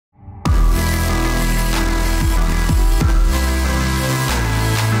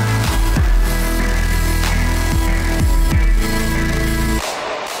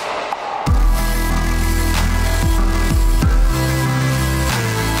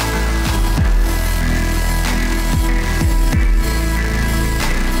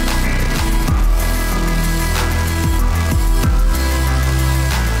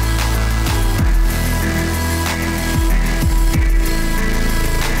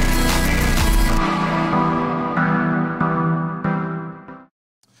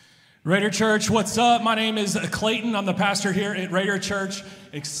Raider Church, what's up? My name is Clayton. I'm the pastor here at Raider Church.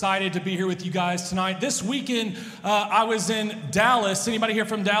 Excited to be here with you guys tonight. This weekend, I was in Dallas. Anybody here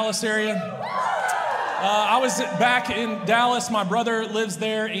from Dallas area? I was back in Dallas. My brother lives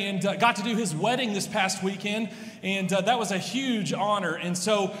there and got to do his wedding this past weekend. And that was a huge honor. And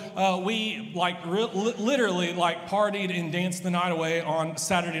so we literally partied and danced the night away on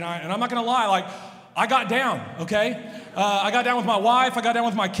Saturday night. And I'm not going to lie, I got down, okay? I got down with my wife. I got down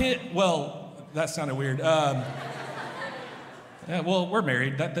with my kid. Well, that sounded weird. Yeah, well, we're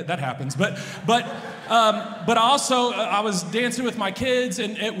married. That happens. But also I was dancing with my kids,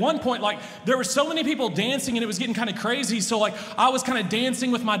 and at one point, there were so many people dancing, and it was getting kind of crazy. So I was kind of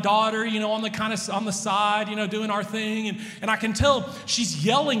dancing with my daughter, on the side, doing our thing, and I can tell she's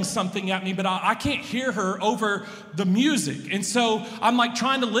yelling something at me, but I can't hear her over the music. And so I'm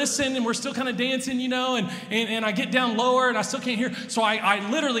trying to listen, and we're still kind of dancing, and I get down lower, and I still can't hear. So I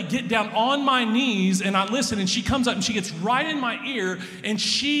literally get down on my knees, and I listen, and she comes up, and she gets right in my ear, and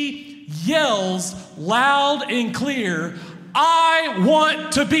she yells loud and clear, "I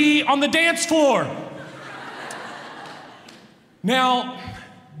want to be on the dance floor." Now,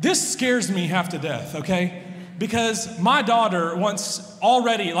 this scares me half to death, okay? Because my daughter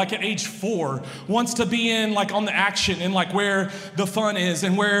already at age 4, wants to be in on the action and where the fun is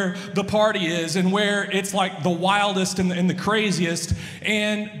and where the party is and where it's the wildest and the craziest.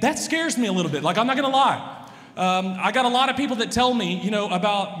 And that scares me a little bit. I'm not gonna lie. I got a lot of people that tell me,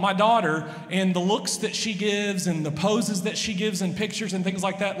 about my daughter and the looks that she gives and the poses that she gives in pictures and things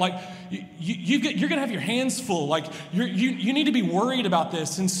like that. You're going to have your hands full. You need to be worried about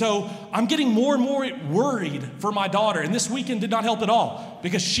this. And so I'm getting more and more worried for my daughter. And this weekend did not help at all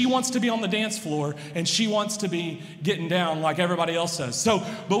because she wants to be on the dance floor and she wants to be getting down like everybody else does.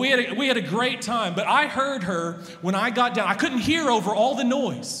 But we had a great time. But I heard her when I got down. I couldn't hear over all the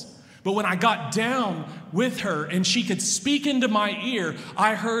noise. But when I got down with her and she could speak into my ear,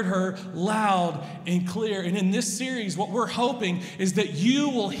 I heard her loud and clear. And in this series, what we're hoping is that you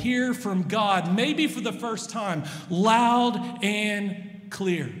will hear from God, maybe for the first time, loud and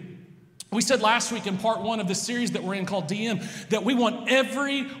clear. We said last week in part 1 of the series that we're in called DM that we want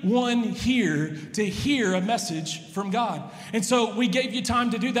everyone here to hear a message from God. And so we gave you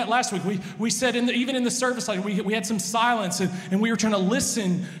time to do that last week. We said even in the service, we had some silence and we were trying to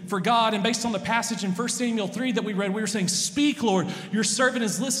listen for God. And based on the passage in 1 Samuel 3 that we read, we were saying, "Speak, Lord, your servant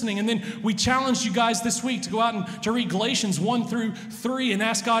is listening." And then we challenged you guys this week to go out and to read Galatians 1 through 3 and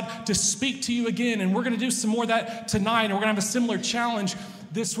ask God to speak to you again. And we're going to do some more of that tonight. And we're going to have a similar challenge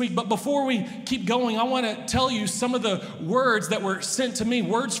this week. But before we keep going, I want to tell you some of the words that were sent to me,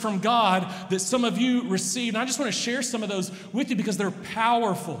 words from God that some of you received. And I just want to share some of those with you because they're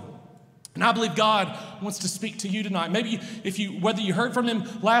powerful. And I believe God wants to speak to you tonight. Maybe whether you heard from him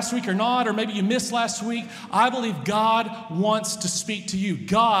last week or not, or maybe you missed last week, I believe God wants to speak to you.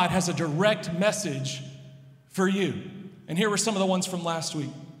 God has a direct message for you. And here were some of the ones from last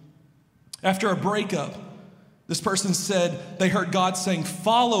week. After a breakup, this person said they heard God saying,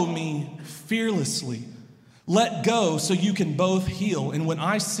 "Follow me fearlessly. Let go so you can both heal. And when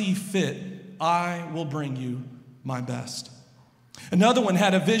I see fit, I will bring you my best." Another one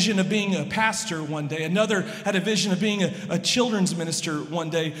had a vision of being a pastor one day. Another had a vision of being a children's minister one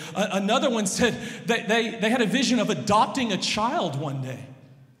day. Another one said they had a vision of adopting a child one day.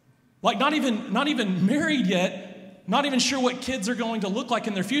 Not even married yet. Not even sure what kids are going to look like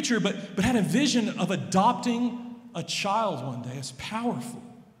in their future, but had a vision of adopting a child one day. It's powerful.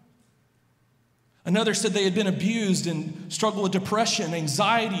 Another said they had been abused and struggled with depression,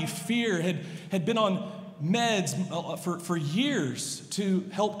 anxiety, fear, had been on meds for years to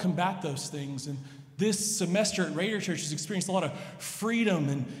help combat those things. And this semester at Raider Church has experienced a lot of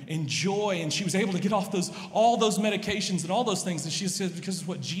freedom and joy, and she was able to get off all those medications and all those things. And she said because of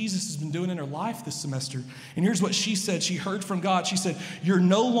what Jesus has been doing in her life this semester. And here's what she said. She heard from God. She said, "You're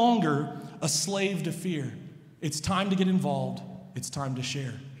no longer a slave to fear. It's time to get involved. It's time to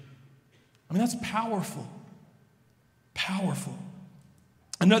share." I mean, that's powerful. Powerful.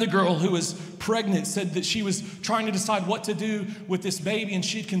 Another girl who was pregnant said that she was trying to decide what to do with this baby, and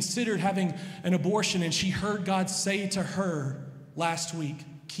she had considered having an abortion, and she heard God say to her last week,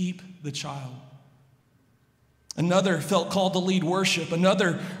 "Keep the child." Another felt called to lead worship.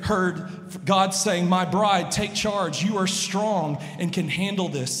 Another heard God saying, "My bride, take charge. You are strong and can handle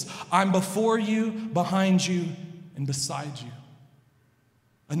this. I'm before you, behind you, and beside you."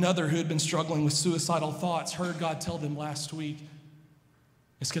 Another who had been struggling with suicidal thoughts heard God tell them last week,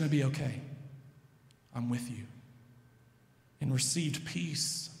 "It's going to be okay. I'm with you." And received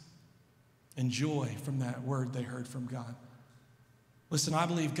peace and joy from that word they heard from God. Listen, I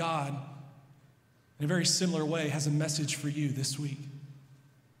believe God, in a very similar way, has a message for you this week.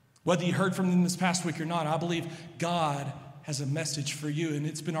 Whether you heard from them this past week or not, I believe God has a message for you. And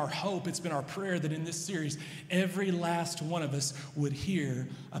it's been our hope, it's been our prayer that in this series, every last one of us would hear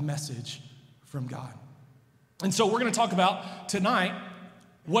a message from God. And so we're going to talk about tonight,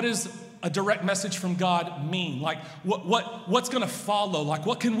 what does a direct message from God mean? Like what's going to follow? Like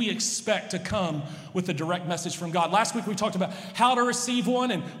what can we expect to come with a direct message from God? Last week we talked about how to receive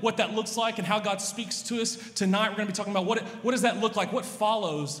one and what that looks like and how God speaks to us. Tonight we're going to be talking about what does that look like? What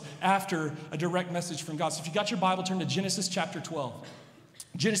follows after a direct message from God? So if you got your Bible, turn to Genesis chapter 12.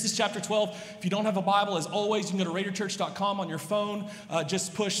 Genesis chapter 12. If you don't have a Bible, as always, you can go to RaiderChurch.com on your phone.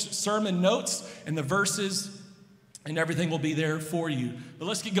 Just push sermon notes and the verses, and everything will be there for you. But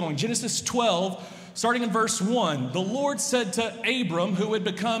let's get going. Genesis 12, starting in verse 1. The Lord said to Abram, who had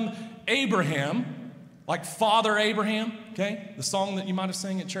become Abraham, like Father Abraham, okay? The song that you might have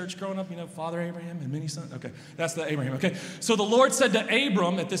sang at church growing up, Father Abraham and many sons. Okay, that's the Abraham, okay? So the Lord said to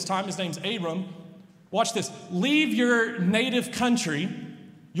Abram, at this time, his name's Abram, watch this, leave your native country,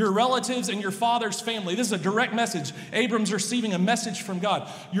 your relatives and your father's family. This is a direct message. Abram's receiving a message from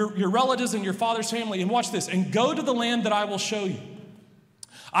God. Your relatives and your father's family. And watch this. And go to the land that I will show you.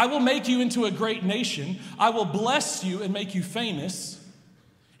 I will make you into a great nation. I will bless you and make you famous.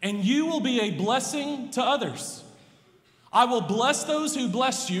 And you will be a blessing to others. I will bless those who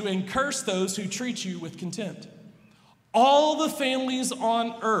bless you and curse those who treat you with contempt. All the families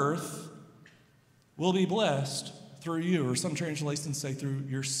on earth will be blessed through you, or some translations say through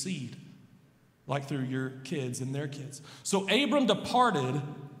your seed, like through your kids and their kids. So Abram departed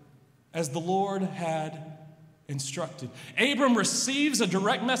as the Lord had instructed. Abram receives a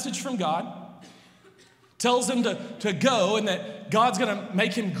direct message from God, tells him to go, and that God's going to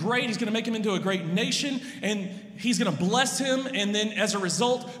make him great. He's going to make him into a great nation, and he's going to bless him. And then as a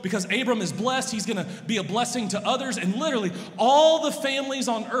result, because Abram is blessed, he's going to be a blessing to others. And literally, all the families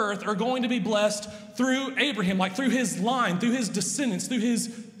on earth are going to be blessed through Abraham, like through his line, through his descendants, through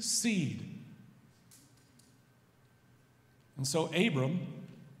his seed. And so Abram,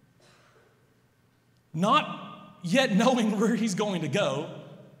 not yet knowing where he's going to go,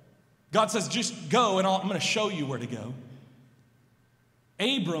 God says, just go and I'm going to show you where to go.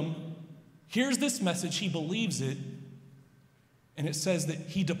 Abram hears this message, he believes it, and it says that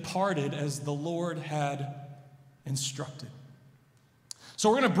he departed as the Lord had instructed. So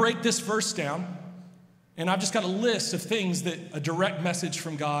we're going to break this verse down, and I've just got a list of things that a direct message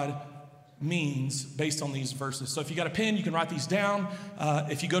from God means based on these verses. So if you got a pen, you can write these down.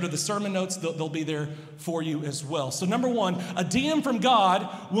 If you go to the sermon notes, they'll be there for you as well. So number one, a DM from God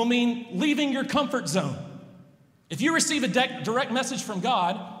will mean leaving your comfort zone. If you receive a direct message from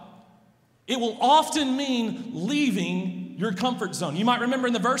God, it will often mean leaving your comfort zone. You might remember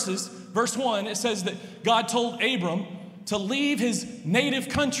in the verses, verse 1, it says that God told Abram to leave his native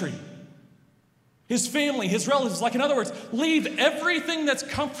country, his family, his relatives. Like in other words, leave everything that's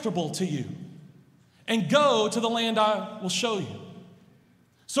comfortable to you and go to the land I will show you.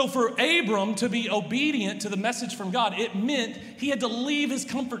 So for Abram to be obedient to the message from God, it meant he had to leave his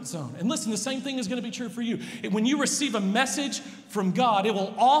comfort zone. And listen, the same thing is going to be true for you. When you receive a message from God, it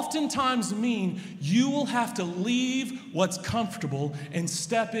will oftentimes mean you will have to leave what's comfortable and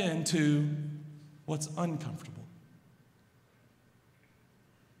step into what's uncomfortable.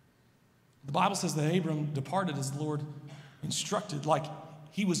 The Bible says that Abram departed as the Lord instructed, like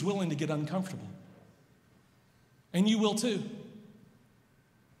he was willing to get uncomfortable. And you will too.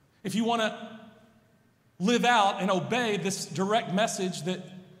 If you want to live out and obey this direct message that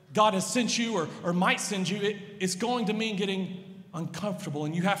God has sent you or might send you, it's going to mean getting uncomfortable.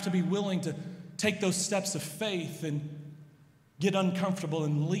 And you have to be willing to take those steps of faith and get uncomfortable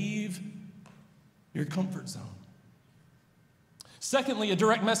and leave your comfort zone. Secondly, a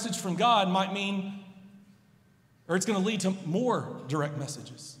direct message from God might mean, or it's going to lead to more direct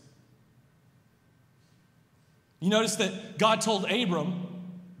messages. You notice that God told Abram,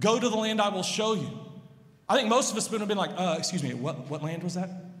 go to the land I will show you. I think most of us would have been like, excuse me, what land was that?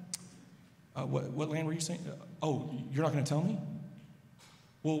 What land were you saying? Oh, you're not going to tell me?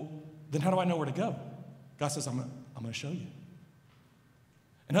 Well, then how do I know where to go? God says, I'm going to show you.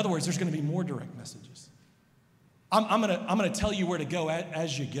 In other words, there's going to be more direct messages. I'm going to tell you where to go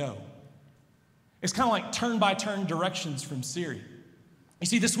as you go. It's kind of like turn-by-turn directions from Siri. You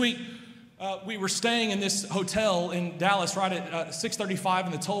see, this week, we were staying in this hotel in Dallas right at 635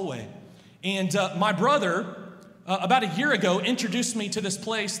 in the tollway. And my brother, about a year ago, introduced me to this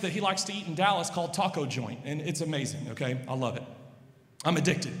place that he likes to eat in Dallas called Taco Joint. And it's amazing, okay? I love it. I'm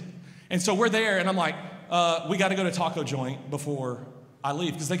addicted. And so we're there, and I'm like, we got to go to Taco Joint before I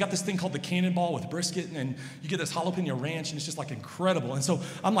leave, because they got this thing called the Cannonball with brisket, and you get this jalapeno ranch, and it's just like incredible. And so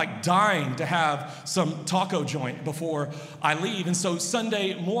I'm like dying to have some taco joint before I leave. And so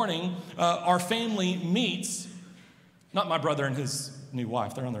Sunday morning, our family meets, not my brother and his new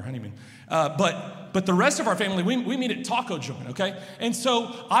wife, they're on their honeymoon, but the rest of our family, we meet at taco joint, okay? And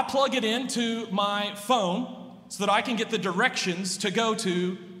so I plug it into my phone so that I can get the directions to go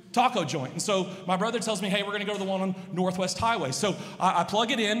to taco joint. And so my brother tells me, hey, we're going to go to the one on Northwest Highway. So I plug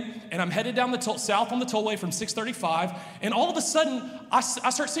it in, and I'm headed down the south on the tollway from 635, and all of a sudden, I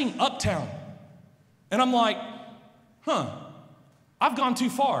start seeing Uptown. And I'm like, I've gone too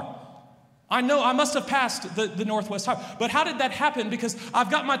far. I know I must have passed the Northwest Highway. But how did that happen? Because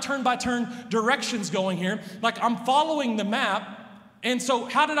I've got my turn-by-turn directions going here. Like, I'm following the map, and so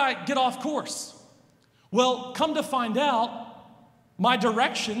how did I get off course? Well, come to find out, my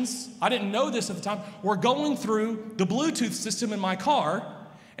directions, I didn't know this at the time, were going through the Bluetooth system in my car,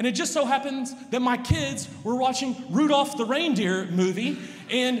 and it just so happens that my kids were watching Rudolph the Reindeer movie,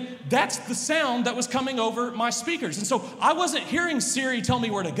 and that's the sound that was coming over my speakers. And so I wasn't hearing Siri tell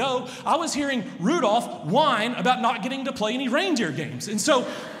me where to go. I was hearing Rudolph whine about not getting to play any reindeer games. And so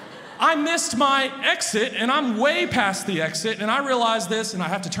I missed my exit, and I'm way past the exit, and I realize this, and I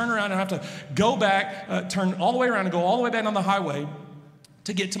have to turn around, and I have to go back, turn all the way around and go all the way back on the highway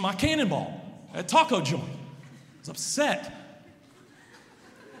to get to my Cannonball at taco joint. I was upset.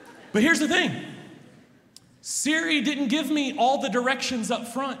 But here's the thing. Siri didn't give me all the directions up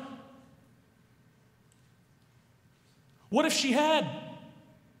front. What if she had? I'm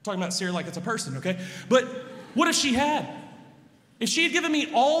talking about Siri like it's a person, okay? But what if she had? If she had given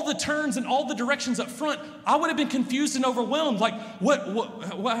me all the turns and all the directions up front, I would have been confused and overwhelmed. Like, what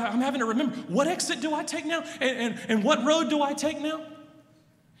I'm having to remember, what exit do I take now? And what road do I take now?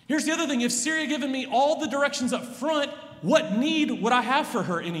 Here's the other thing. If Siri had given me all the directions up front, what need would I have for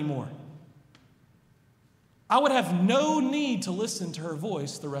her anymore? I would have no need to listen to her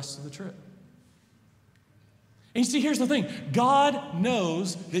voice the rest of the trip. And you see, here's the thing. God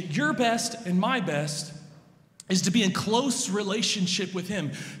knows that your best and my best is to be in close relationship with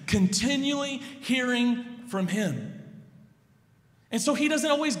Him, continually hearing from Him. And so He doesn't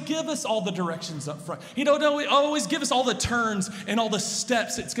always give us all the directions up front. He don't always give us all the turns and all the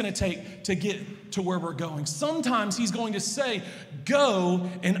steps it's going to take to get to where we're going. Sometimes He's going to say, go,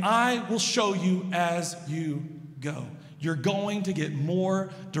 and I will show you as you go. You're going to get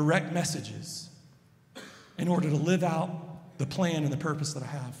more direct messages in order to live out the plan and the purpose that I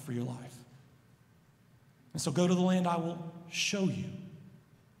have for your life. And so go to the land I will show you.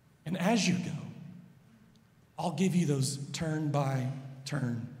 And as you go, I'll give you those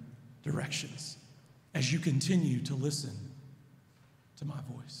turn-by-turn directions as you continue to listen to my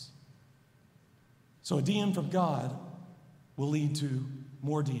voice. So a DM from God will lead to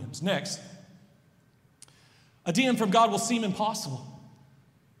more DMs. Next, a DM from God will seem impossible.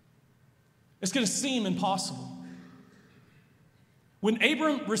 It's going to seem impossible. When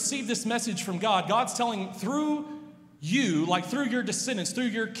Abram received this message from God, God's telling through you, like through your descendants, through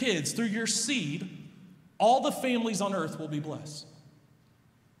your kids, through your seed, all the families on earth will be blessed.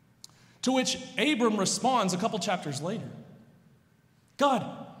 To which Abram responds a couple chapters later. God,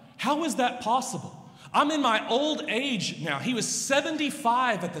 how is that possible? I'm in my old age now. He was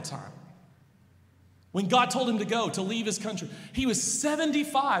 75 at the time when God told him to go, to leave his country. He was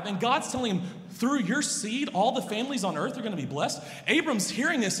 75, and God's telling him, through your seed, all the families on earth are going to be blessed. Abram's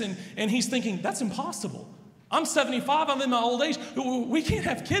hearing this, and he's thinking, that's impossible. I'm 75, I'm in my old age. We can't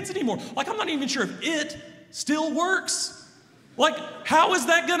have kids anymore. Like, I'm not even sure if it still works. Like, how is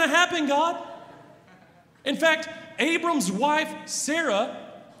that going to happen, God? In fact, Abram's wife, Sarah,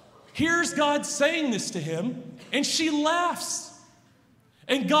 hears God saying this to him, and she laughs.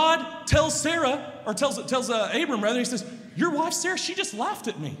 And God tells Sarah, or tells Abram rather, he says, your wife, Sarah, she just laughed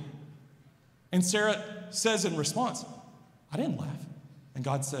at me. And Sarah says in response, I didn't laugh. And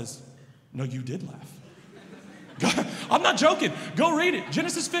God says, no, you did laugh. God, I'm not joking. Go read it.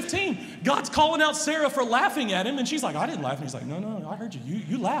 Genesis 15. God's calling out Sarah for laughing at him, and she's like, I didn't laugh. And he's like, no, I heard you.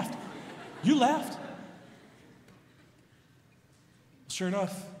 You laughed. You laughed. Sure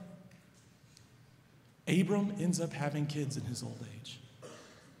enough, Abram ends up having kids in his old age.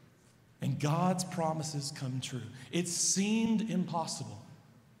 And God's promises come true. It seemed impossible.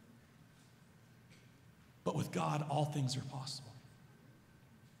 But with God, all things are possible.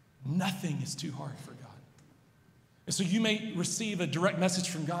 Nothing is too hard for God. And so you may receive a direct message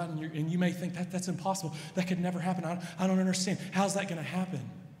from God, and you may think, that's impossible. That could never happen. I don't understand. How's that going to happen?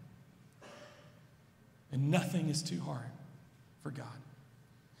 And nothing is too hard for God.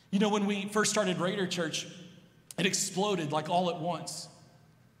 You know, when we first started Raider Church, it exploded like all at once.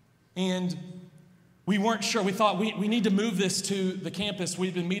 And we weren't sure. We thought we need to move this to the campus.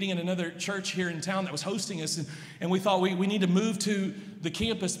 We'd been meeting in another church here in town that was hosting us, and we thought we need to move to the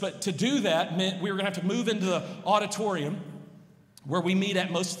campus. But to do that meant we were going to have to move into the auditorium where we meet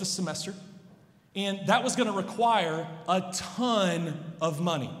at most of the semester. And that was going to require a ton of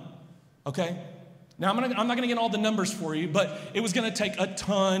money, okay? Now, I'm not going to get all the numbers for you, but it was going to take a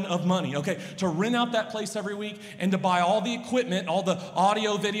ton of money, okay, to rent out that place every week and to buy all the equipment, all the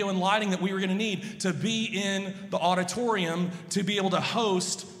audio, video, and lighting that we were going to need to be in the auditorium to be able to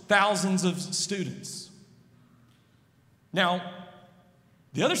host thousands of students. Now,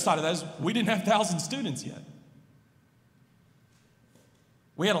 the other side of that is we didn't have 1,000 students yet.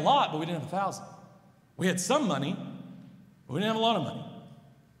 We had a lot, but we didn't have 1,000. We had some money, but we didn't have a lot of money.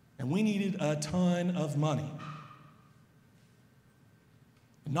 And we needed a ton of money.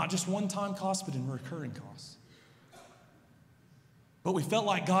 And not just one-time costs, but in recurring costs. But we felt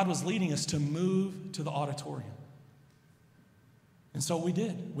like God was leading us to move to the auditorium. And so we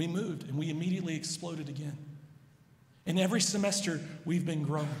did. We moved, and we immediately exploded again. And every semester, we've been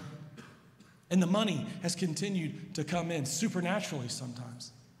growing. And the money has continued to come in supernaturally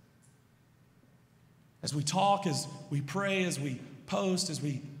sometimes. As we talk, as we pray, as we post, as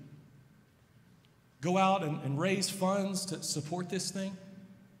we go out and raise funds to support this thing,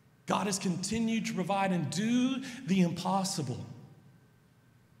 God has continued to provide and do the impossible.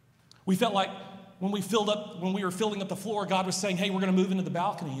 We felt like when we were filling up the floor, God was saying, hey, we're going to move into the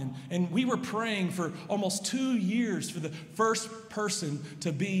balcony. And we were praying for almost 2 years for the first person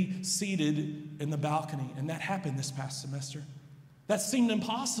to be seated in the balcony. And that happened this past semester. That seemed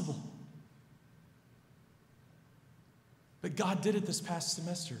impossible. But God did it this past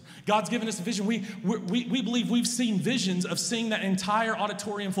semester. God's given us a vision. We believe we've seen visions of seeing that entire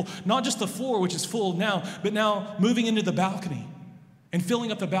auditorium full. Not just the floor, which is full now, but now moving into the balcony and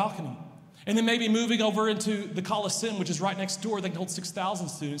filling up the balcony. And then maybe moving over into the Coliseum, which is right next door. They can hold 6,000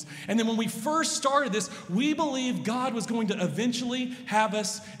 students. And then when we first started this, we believed God was going to eventually have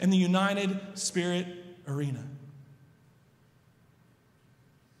us in the United Spirit Arena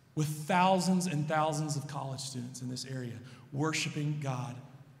with thousands and thousands of college students in this area worshiping God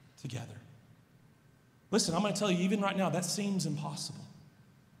together. Listen, I'm going to tell you, even right now, that seems impossible.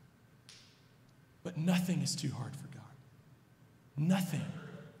 But nothing is too hard for God. Nothing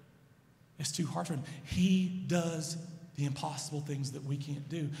is too hard for Him. He does the impossible things that we can't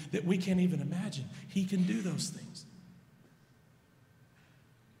do, that we can't even imagine. He can do those things.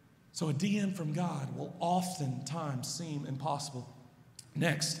 So a DM from God will oftentimes seem impossible.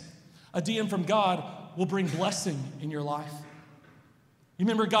 Next, a DM from God will bring blessing in your life. You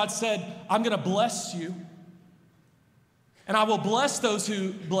remember God said, I'm going to bless you, and I will bless those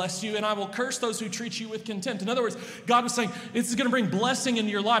who bless you, and I will curse those who treat you with contempt. In other words, God was saying, it's going to bring blessing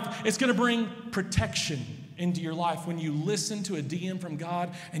into your life. It's going to bring protection into your life. When you listen to a DM from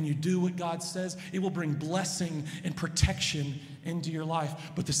God and you do what God says, it will bring blessing and protection into your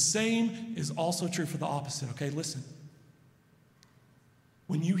life. But the same is also true for the opposite, okay? Listen.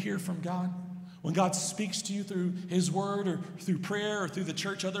 When you hear from God, when God speaks to you through His Word or through prayer or through the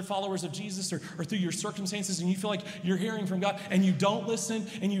church, other followers of Jesus, or through your circumstances, and you feel like you're hearing from God and you don't listen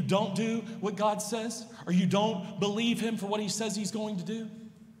and you don't do what God says, or you don't believe Him for what He says He's going to do,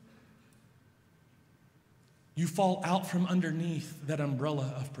 you fall out from underneath that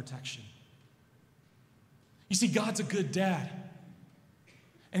umbrella of protection. You see, God's a good dad,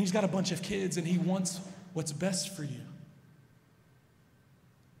 and He's got a bunch of kids, and He wants what's best for you.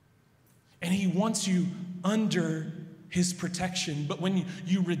 And He wants you under His protection. But when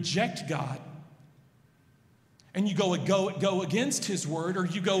you reject God and you go against His word, or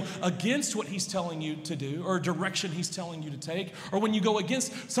you go against what He's telling you to do, or a direction He's telling you to take, or when you go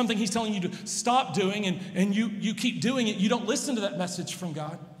against something He's telling you to stop doing and you keep doing it, you don't listen to that message from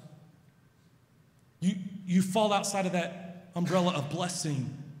God. You fall outside of that umbrella of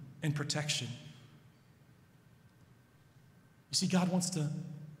blessing and protection. You see, God wants to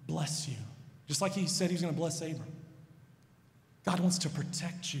bless you. Just like He said He was going to bless Abram. God wants to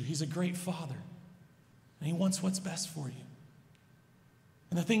protect you. He's a great Father. And He wants what's best for you.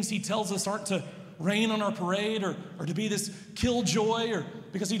 And the things He tells us aren't to rain on our parade or to be this killjoy or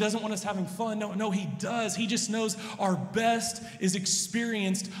because He doesn't want us having fun. No, He does. He just knows our best is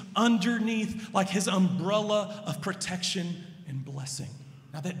experienced underneath like His umbrella of protection and blessing.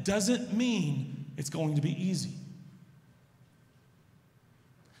 Now that doesn't mean it's going to be easy.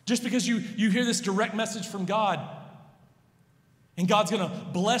 Just because you hear this direct message from God and God's going to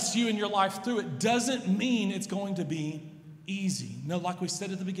bless you in your life through it doesn't mean it's going to be easy. No, like we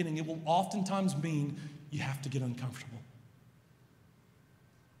said at the beginning, it will oftentimes mean you have to get uncomfortable.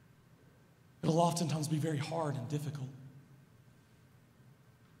 It'll oftentimes be very hard and difficult.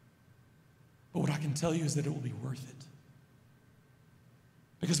 But what I can tell you is that it will be worth it.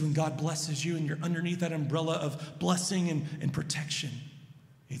 Because when God blesses you and you're underneath that umbrella of blessing and protection,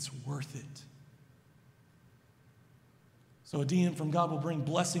 it's worth it. So a DM from God will bring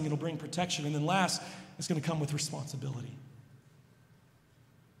blessing, it'll bring protection, and then last, it's going to come with responsibility.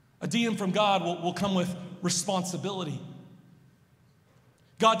 A DM from God will come with responsibility.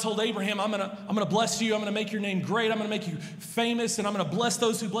 God told Abraham, I'm gonna bless you, I'm gonna make your name great, I'm gonna make you famous, and I'm gonna bless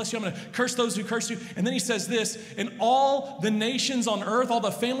those who bless you, I'm gonna curse those who curse you. And then he says this, and all the nations on earth, all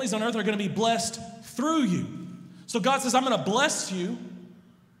the families on earth are gonna be blessed through you. So God says, I'm gonna bless you,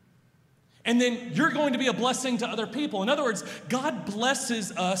 and then you're going to be a blessing to other people. In other words, God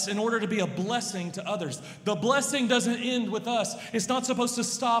blesses us in order to be a blessing to others. The blessing doesn't end with us. It's not supposed to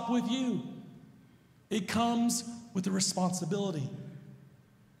stop with you. It comes with the responsibility.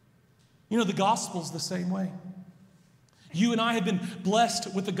 You know, the gospel's the same way. You and I have been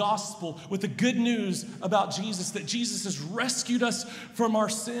blessed with the gospel, with the good news about Jesus, that Jesus has rescued us from our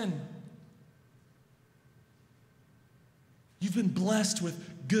sin. You've been blessed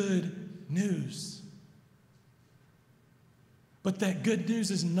with good news. But that good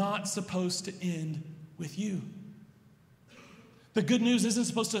news is not supposed to end with you. The good news isn't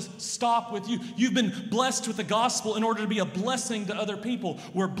supposed to stop with you. You've been blessed with the gospel in order to be a blessing to other people.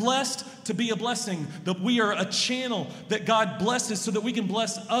 We're blessed to be a blessing, that we are a channel that God blesses so that we can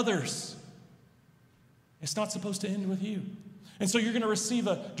bless others. It's not supposed to end with you. And so you're going to receive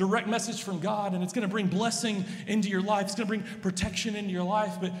a direct message from God, and it's going to bring blessing into your life. It's going to bring protection into your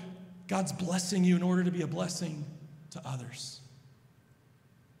life, but God's blessing you in order to be a blessing to others.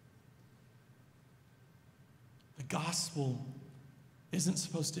 The gospel isn't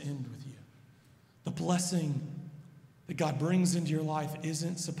supposed to end with you. The blessing that God brings into your life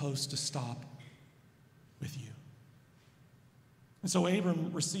isn't supposed to stop with you. And so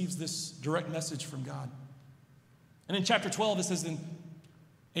Abram receives this direct message from God. And in chapter 12, it says, then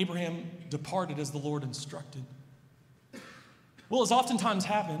Abraham departed as the Lord instructed. Well, as oftentimes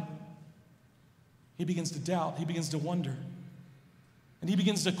happen, he begins to doubt, he begins to wonder. And he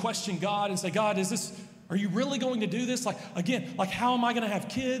begins to question God and say, God, are you really going to do this? Like how am I going to have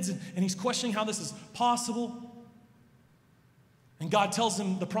kids? And he's questioning how this is possible. And God tells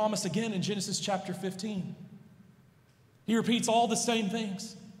him the promise again in Genesis chapter 15. He repeats all the same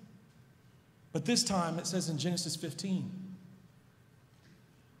things. But this time it says in Genesis 15,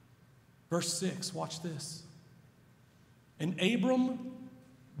 verse 6, watch this. And Abram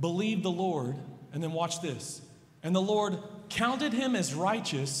believed the Lord, and then watch this. And the Lord counted him as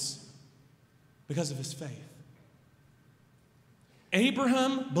righteous because of his faith.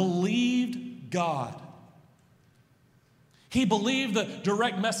 Abraham believed God. He believed the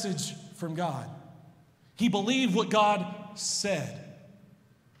direct message from God. He believed what God said.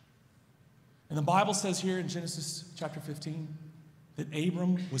 And the Bible says here in Genesis chapter 15 that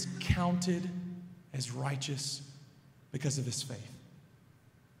Abram was counted as righteous because of his faith.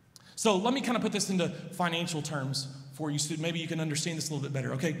 So let me kind of put this into financial terms for you so maybe you can understand this a little bit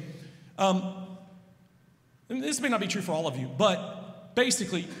better, okay? This may not be true for all of you, but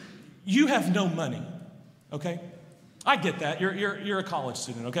basically, you have no money, okay? I get that. You're a college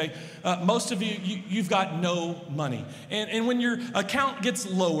student, okay? Most of you've got no money. And when your account gets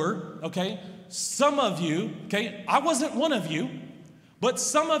lower, okay, some of you, okay, I wasn't one of you, but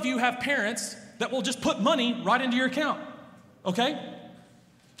some of you have parents that will just put money right into your account, okay?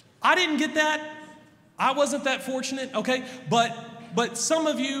 I didn't get that. I wasn't that fortunate, okay? But some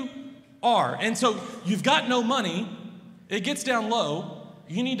of you are. And so you've got no money. It gets down low.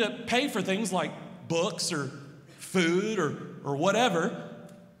 You need to pay for things like books or food or whatever.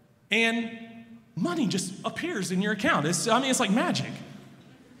 And money just appears in your account. It's like magic.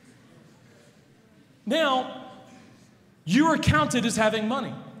 Now, you are counted as having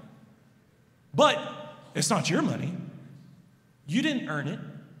money. But it's not your money. You didn't earn it.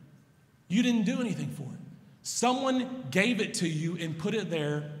 You didn't do anything for it. Someone gave it to you and put it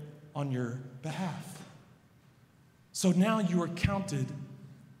there on your behalf. So now you are counted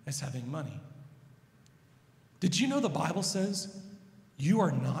as having money. Did you know the Bible says you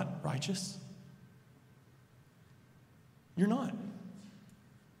are not righteous? You're not.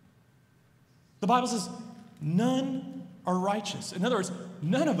 The Bible says none are righteous. In other words,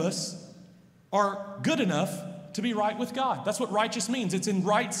 none of us are good enough to be right with God. That's what righteous means. It's in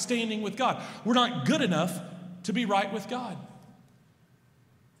right standing with God. We're not good enough to be right with God.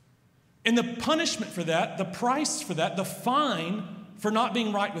 And the punishment for that, the price for that, the fine for not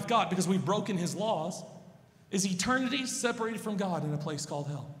being right with God because we've broken his laws is eternity separated from God in a place called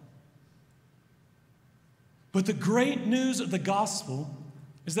hell. But the great news of the gospel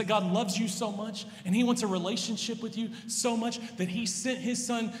is that God loves you so much and he wants a relationship with you so much that he sent his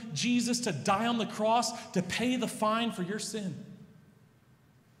son Jesus to die on the cross to pay the fine for your sin.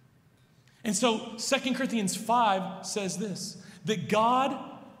 And so 2 Corinthians 5 says this, that God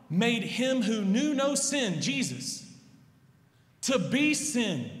made him who knew no sin, Jesus, to be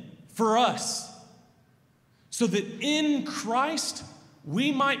sin for us, so that in Christ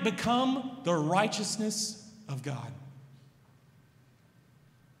we might become the righteousness of God.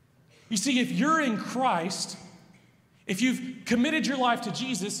 You see, if you're in Christ, if you've committed your life to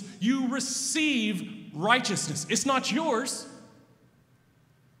Jesus, you receive righteousness. It's not yours,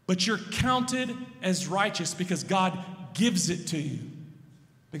 but you're counted as righteous because God gives it to you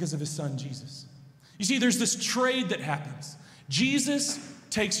because of his son, Jesus. You see, there's this trade that happens. Jesus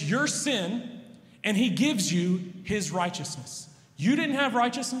takes your sin and he gives you his righteousness. You didn't have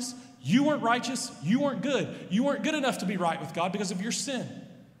righteousness. You weren't righteous. You weren't good. You weren't good enough to be right with God because of your sin.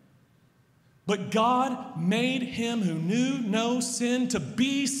 But God made him who knew no sin to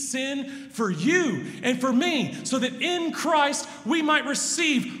be sin for you and for me, so that in Christ we might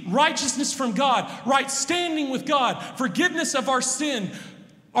receive righteousness from God, right standing with God, forgiveness of our sin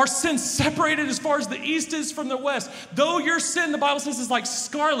separated as far as the east is from the west. Though your sin, the Bible says, is like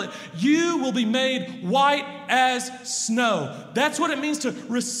scarlet, you will be made white as snow. That's what it means to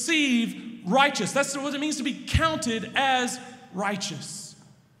receive righteous. That's what it means to be counted as righteous.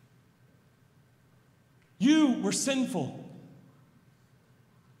 You were sinful.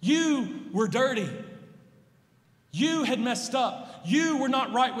 You were dirty. You had messed up. You were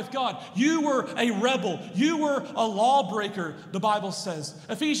not right with God. You were a rebel. You were a lawbreaker, the Bible says.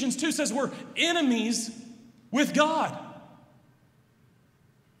 Ephesians 2 says we're enemies with God.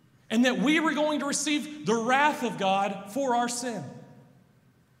 And that we were going to receive the wrath of God for our sin.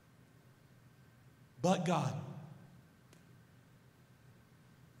 But God.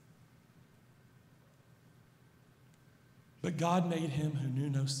 But God made him who knew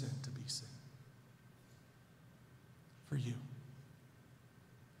no sin to be sin for you,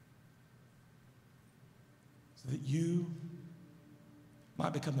 so that you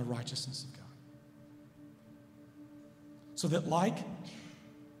might become the righteousness of God. So that like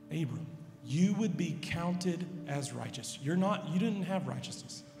Abram, you would be counted as righteous. You didn't have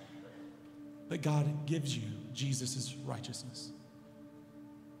righteousness, but God gives you Jesus' righteousness.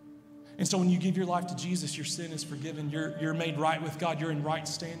 And so when you give your life to Jesus, your sin is forgiven. You're made right with God. You're in right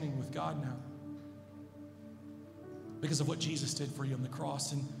standing with God now because of what Jesus did for you on the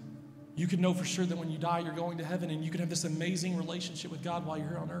cross. And you can know for sure that when you die, you're going to heaven, and you can have this amazing relationship with God while you're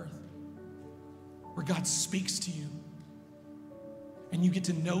here on earth, where God speaks to you and you get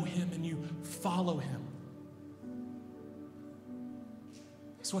to know him and you follow him.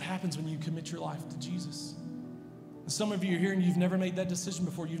 That's what happens when you commit your life to Jesus. Some of you are here and you've never made that decision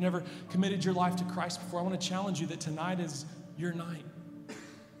before. You've never committed your life to Christ before. I want to challenge you that tonight is your night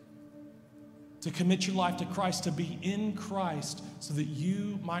to commit your life to Christ, to be in Christ so that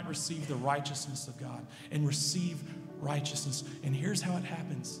you might receive the righteousness of God and receive righteousness. And here's how it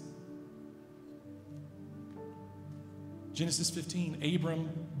happens. Genesis 15, Abram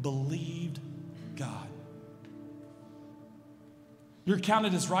believed God. You're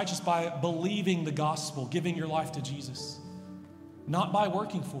counted as righteous by believing the gospel, giving your life to Jesus, not by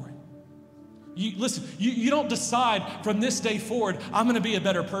working for it. You don't decide from this day forward, I'm going to be a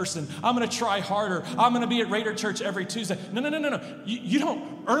better person. I'm going to try harder. I'm going to be at Raider Church every Tuesday. No. You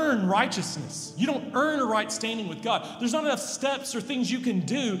don't earn righteousness. You don't earn a right standing with God. There's not enough steps or things you can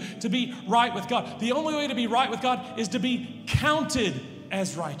do to be right with God. The only way to be right with God is to be counted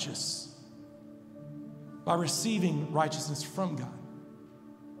as righteous by receiving righteousness from God.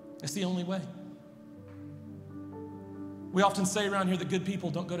 It's the only way. We often say around here that good people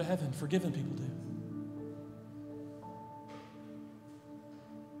don't go to heaven, forgiven people do.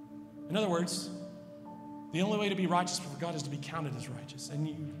 In other words, the only way to be righteous before God is to be counted as righteous. And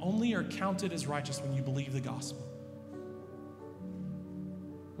you only are counted as righteous when you believe the gospel,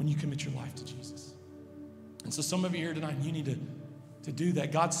 when you commit your life to Jesus. And so some of you here tonight, you need to do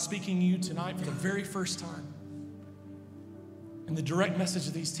that. God's speaking to you tonight for the very first time. And the direct message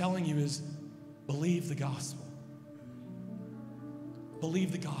that he's telling you is believe the gospel.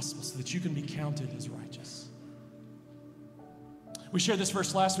 Believe the gospel so that you can be counted as righteous. We shared this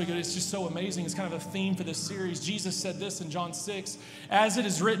verse last week, and it's just so amazing. It's kind of a theme for this series. Jesus said this in John 6, as it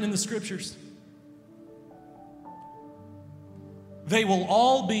is written in the scriptures, they will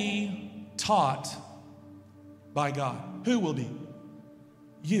all be taught by God. Who will be?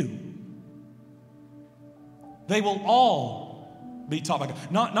 You. they will all be taught by God.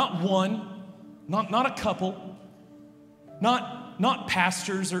 Not one, not a couple, not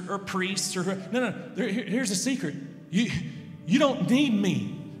pastors or priests or no. Here's the secret. You don't need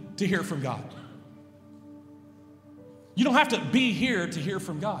me to hear from God. You don't have to be here to hear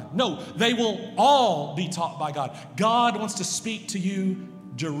from God. No, they will all be taught by God. God wants to speak to you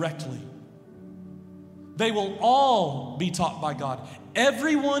directly. They will all be taught by God.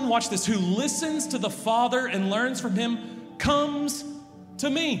 Everyone, watch this, who listens to the Father and learns from him comes to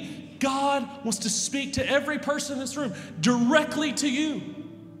me. God wants to speak to every person in this room directly to you.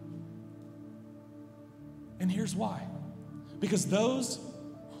 And here's why. Because those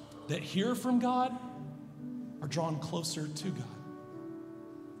that hear from God are drawn closer to God.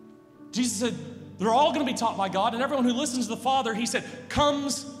 Jesus said, they're all going to be taught by God, and everyone who listens to the Father, he said,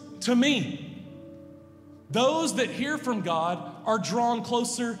 comes to me. Those that hear from God are drawn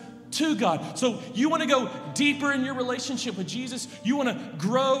closer to God. So you want to go deeper in your relationship with Jesus, you want to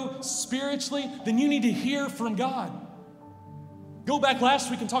grow spiritually, then you need to hear from God. Go back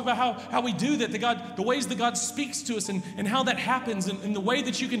last week and talk about how we do that, the ways that God speaks to us and how that happens and the way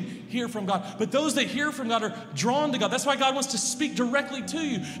that you can hear from God. But those that hear from God are drawn to God. That's why God wants to speak directly to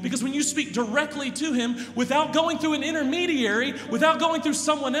you. Because when you speak directly to him without going through an intermediary, without going through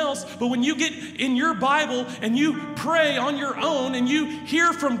someone else, but when you get in your Bible and you pray on your own and you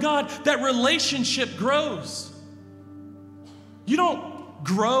hear from God, that relationship grows. You don't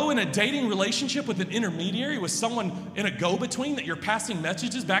grow in a dating relationship with an intermediary, with someone in a go-between that you're passing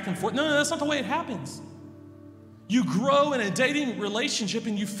messages back and forth. No, that's not the way it happens. You grow in a dating relationship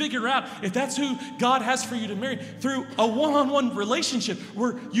and you figure out if that's who God has for you to marry through a one-on-one relationship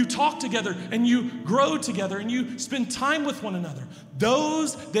where you talk together and you grow together and you spend time with one another.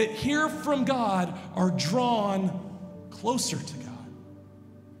 Those that hear from God are drawn closer to God.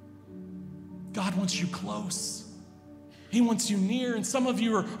 God wants you close. He wants you near, and some of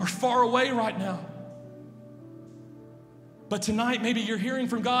you are far away right now. But tonight, maybe you're hearing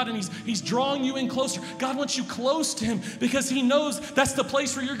from God and He's drawing you in closer. God wants you close to Him because He knows that's the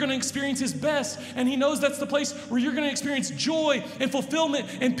place where you're going to experience His best. And He knows that's the place where you're going to experience joy and fulfillment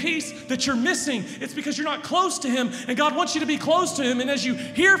and peace that you're missing. It's because you're not close to Him, and God wants you to be close to Him. And as you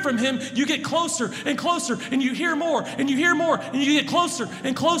hear from Him, you get closer and closer, and you hear more, and you hear more, and you get closer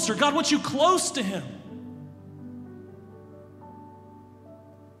and closer. God wants you close to Him.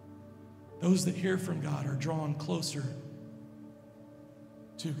 Those that hear from God are drawn closer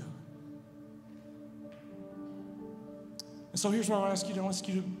to God. And so here's what I want to ask you. I want to ask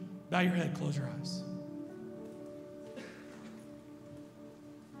you to bow your head, close your eyes.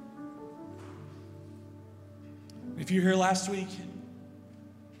 If you're here last week,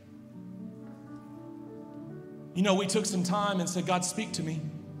 you know we took some time and said, God, speak to me.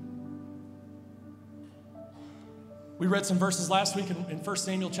 We read some verses last week in 1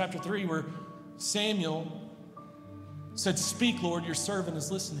 Samuel chapter 3 where Samuel said, speak, Lord, your servant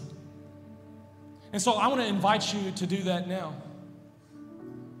is listening. And so I want to invite you to do that now.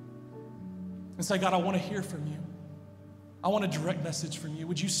 And say, God, I want to hear from you. I want a direct message from you.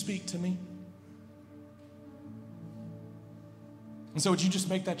 Would you speak to me? And so would you just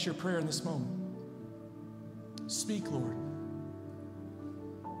make that your prayer in this moment? Speak, Lord.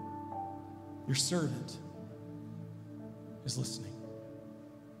 Your servant is listening.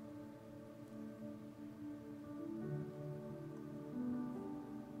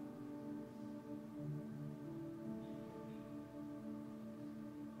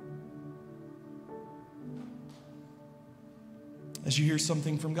 As you hear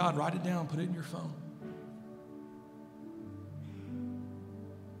something from God, write it down, put it in your phone.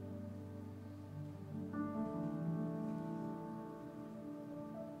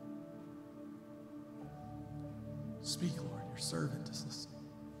 Speak, Lord, your servant is listening.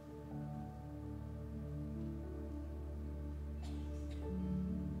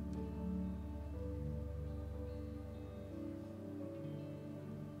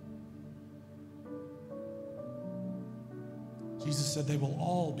 Jesus said they will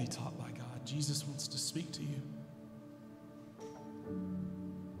all be taught by God. Jesus wants to speak to you.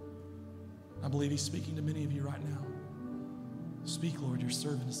 I believe He's speaking to many of you right now. Speak, Lord, your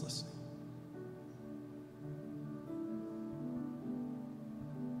servant is listening.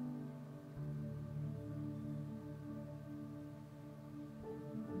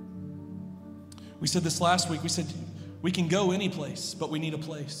 We said this last week. We said we can go any place, but we need a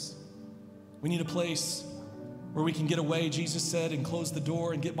place. We need a place where we can get away, Jesus said, and close the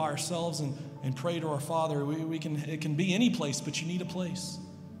door and get by ourselves and pray to our Father. It can be any place, but you need a place.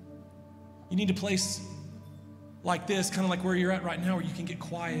 You need a place like this, kind of like where you're at right now, where you can get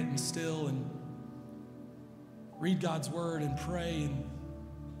quiet and still and read God's word and pray and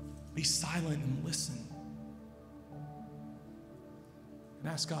be silent and listen. And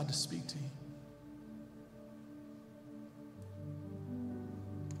ask God to speak to you.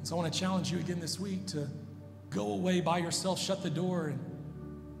 And so I want to challenge you again this week to go away by yourself, shut the door. And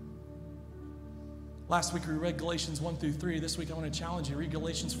last week we read Galatians 1 through 3. This week I want to challenge you, read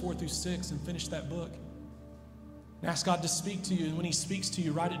Galatians 4 through 6 and finish that book. And ask God to speak to you. And when he speaks to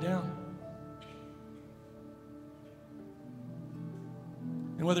you, write it down.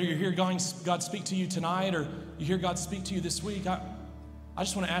 And whether you hear God speak to you tonight or you hear God speak to you this week, I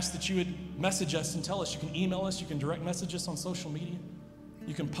just want to ask that you would message us and tell us. You can email us. You can direct message us on social media.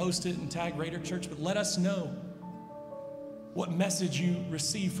 You can post it and tag Raider Church, but let us know what message you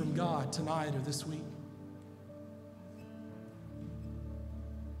received from God tonight or this week.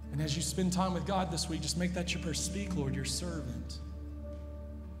 And as you spend time with God this week, just make that your prayer. Speak, Lord, your servant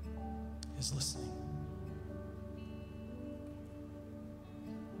is listening.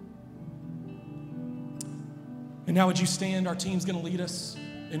 And now would you stand? Our team's going to lead us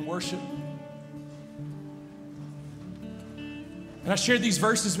in worship. And I shared these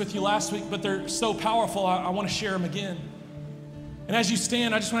verses with you last week, but they're so powerful, I want to share them again. And as you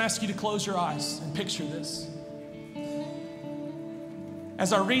stand, I just want to ask you to close your eyes and picture this.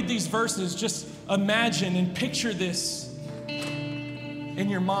 As I read these verses, just imagine and picture this in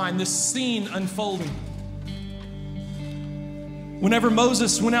your mind, this scene unfolding. Whenever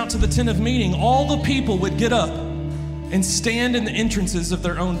Moses went out to the tent of meeting, all the people would get up and stand in the entrances of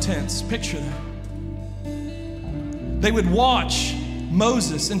their own tents. Picture that. They would watch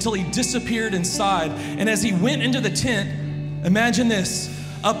Moses until he disappeared inside. And as he went into the tent, imagine this,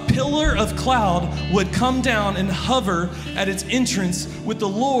 a pillar of cloud would come down and hover at its entrance with the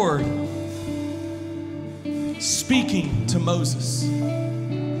Lord speaking to Moses.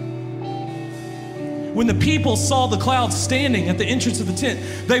 When the people saw the cloud standing at the entrance of the tent,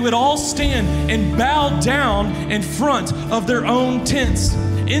 they would all stand and bow down in front of their own tents.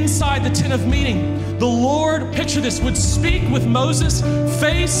 Inside the tent of meeting, the Lord, picture this, would speak with Moses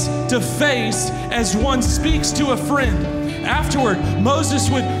face to face as one speaks to a friend. Afterward, Moses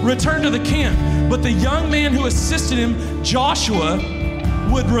would return to the camp, but the young man who assisted him, Joshua,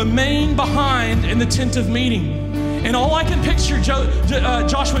 would remain behind in the tent of meeting. And all I can picture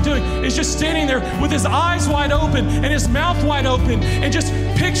Joshua doing is just standing there with his eyes wide open and his mouth wide open, and just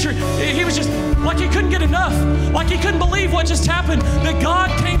picture, he was just like he couldn't get enough, like he couldn't believe what just happened, that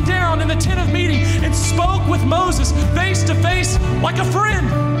God came down in the tent of meeting and spoke with Moses face to face like a friend.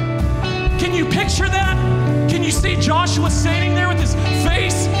 Can you picture that? Can you see Joshua standing there with his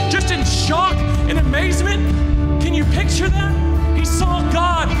face just in shock and amazement? Can you picture that? He saw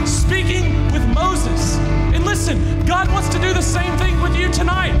God speaking with Moses. And listen, God wants to do the same thing with you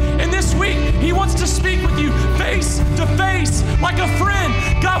tonight. And this week, he wants to speak with you face to face like a friend.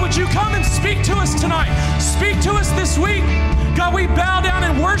 God, would you come and speak to us tonight? Speak to us this week. God, we bow down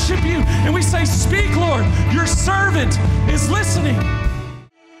and worship you. And we say, speak, Lord. Your servant is listening.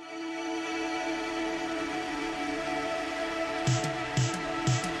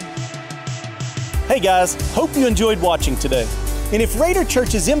 Hey guys, hope you enjoyed watching today. And if Raider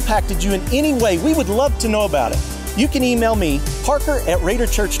Church has impacted you in any way, we would love to know about it. You can email me,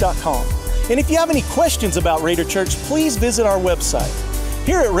 parker@raiderchurch.com. And if you have any questions about Raider Church, please visit our website.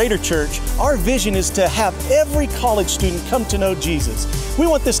 Here at Raider Church, our vision is to have every college student come to know Jesus. We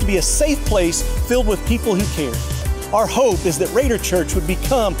want this to be a safe place filled with people who care. Our hope is that Raider Church would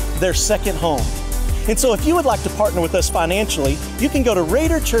become their second home. And so if you would like to partner with us financially, you can go to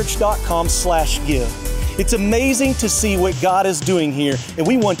raiderchurch.com/give. It's amazing to see what God is doing here, and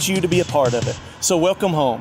we want you to be a part of it. So welcome home.